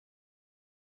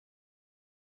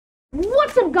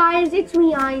What's up guys, it's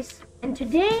me Ice, and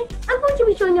today I'm going to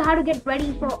be showing you how to get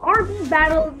ready for RB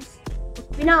Battles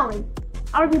finale.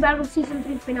 RB Battles Season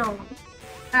 3 finale.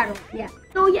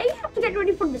 So yeah, you have to get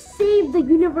ready for the Save the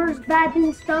Universe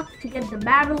battle stuff to get the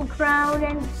battle crown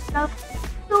and stuff.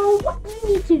 So what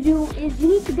you need to do is you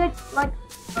need to get like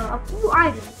a few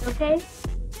items, okay?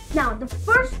 Now the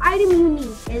first item you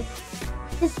need is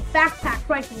this backpack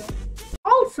right here.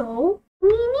 Also, we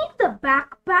need the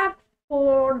backpack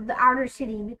for the outer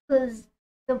city because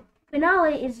the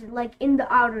finale is like in the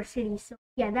outer city. So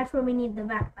yeah, that's where we need the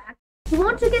backpack. If you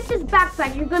want to get this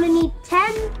backpack, you're gonna need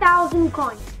 10,000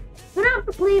 coins. You're gonna have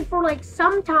to play for like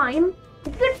some time.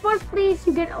 If you get first place,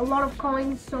 you get a lot of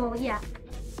coins. So yeah,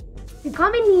 if you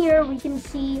come in here, we can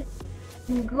see you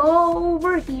can go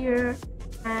over here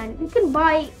and you can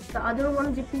buy the other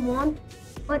ones if you want.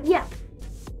 But yeah,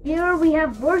 here we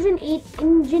have version 8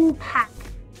 engine pack.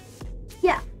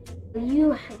 Yeah,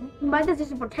 you can buy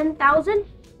this for 10,000.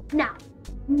 Now,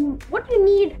 what you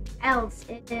need else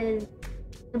is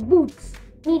the boots.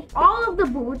 You need all of the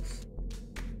boots.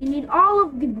 You need all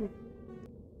of the boots.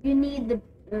 You need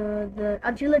the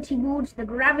agility boots, the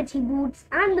gravity boots,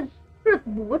 and the truth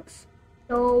boots.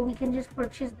 So we can just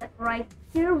purchase that right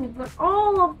here. We've got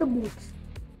all of the boots.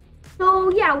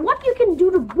 So yeah, what you can do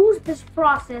to boost this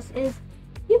process is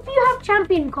if you have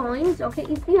champion coins, okay,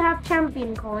 if you have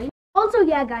champion coins. Also,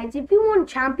 yeah, guys, if you want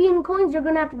champion coins, you're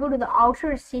gonna have to go to the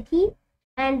outer city,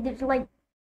 and there's like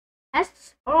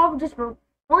chests of just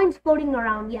coins floating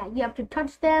around. Yeah, you have to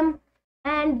touch them,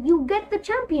 and you get the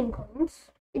champion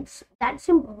coins. It's that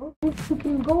simple. You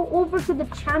can go over to the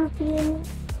champion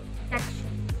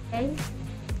section. Okay.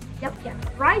 Yep.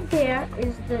 Right there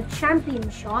is the champion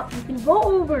shop. You can go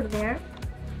over there.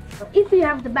 So if you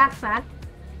have the backpack.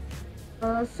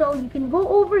 So you can go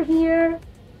over here,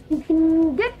 you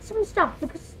can get some stuff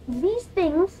because these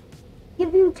things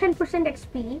give you 10%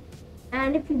 XP,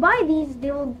 and if you buy these,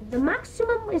 the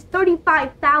maximum is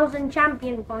 35,000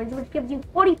 champion coins, which gives you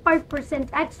 45%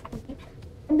 XP,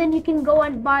 and then you can go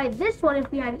and buy this one if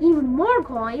you have even more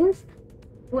coins,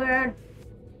 where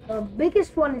the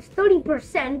biggest one is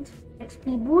 30%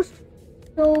 XP boost.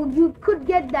 So you could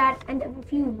get that, and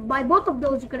if you buy both of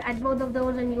those, you could add both of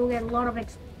those and you'll get a lot of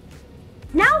XP.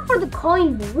 Now for the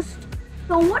coin boost.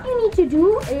 So what you need to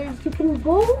do is you can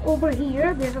go over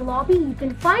here. There's a lobby. You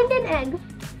can find an egg.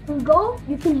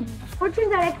 You can purchase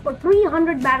that egg for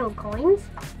 300 battle coins.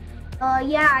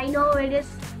 Yeah, I know it is.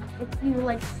 If you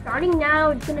like starting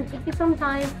now, it's gonna take you some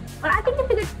time. But I think if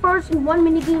you get first in one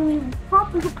minigame,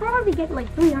 you could probably get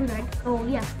like 300. So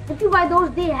yeah, if you buy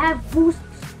those, they have boosts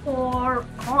for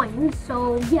coins.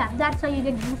 So yeah, that's how you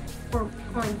get boosts for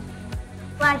coins.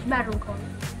 Flash battle coins.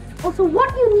 Also, what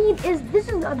you need is, this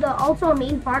is also a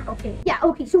main part, okay. Yeah,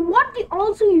 okay, so what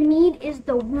you need is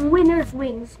the winner's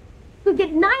wings. You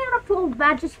get 9 out of 12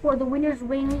 badges for the winner's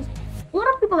wings. A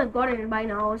lot of people have gotten it by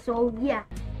now, so yeah.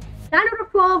 9 out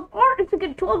of 12, or if you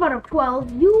get 12 out of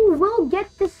 12, you will get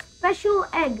this special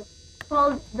egg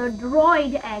called the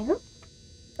droid egg.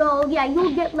 So yeah,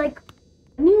 you'll get like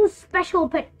a new special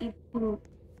pet if you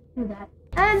do that.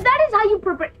 And that is how you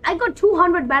prepare. I got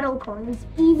 200 battle coins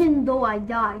even though I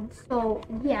died. So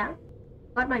yeah,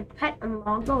 got my pet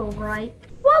unlocked. Alright.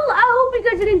 Well, I hope you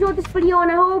guys did enjoy this video,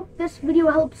 and I hope this video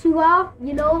helps you out.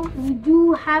 You know, you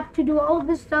do have to do all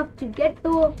this stuff to get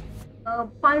the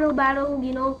final battle.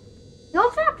 You know, you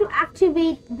also have to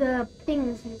activate the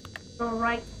things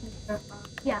right here.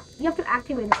 Yeah, you have to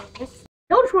activate all this.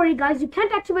 Don't worry guys, you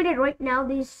can't activate it right now.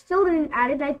 They still didn't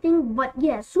add it, I think. But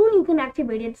yeah, soon you can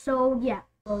activate it. So yeah.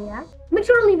 Make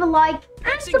sure to leave a like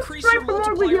and subscribe for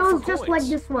more videos just like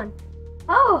this one.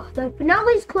 Oh, the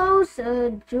finale is close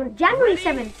January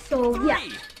 7th. So yeah.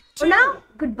 For now,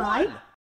 goodbye.